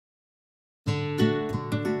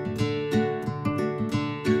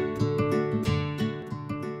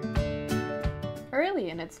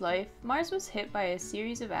its life, Mars was hit by a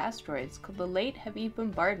series of asteroids called the Late Heavy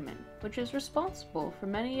Bombardment, which is responsible for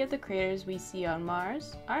many of the craters we see on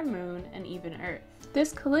Mars, our moon, and even Earth.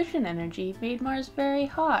 This collision energy made Mars very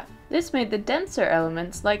hot. This made the denser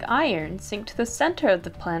elements like iron sink to the center of the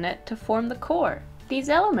planet to form the core. These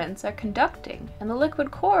elements are conducting, and the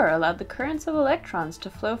liquid core allowed the currents of electrons to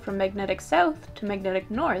flow from magnetic south to magnetic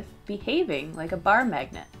north, behaving like a bar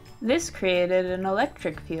magnet. This created an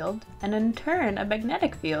electric field, and in turn a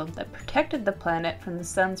magnetic field that protected the planet from the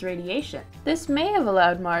sun's radiation. This may have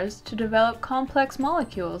allowed Mars to develop complex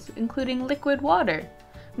molecules, including liquid water,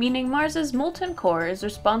 meaning Mars's molten core is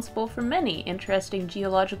responsible for many interesting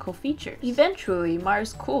geological features. Eventually,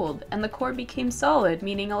 Mars cooled, and the core became solid,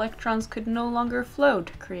 meaning electrons could no longer flow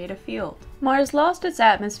to create a field. Mars lost its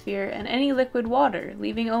atmosphere and any liquid water,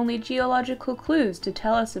 leaving only geological clues to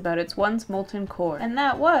tell us about its once molten core. And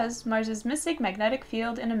that was Mars's missing magnetic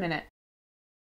field in a minute.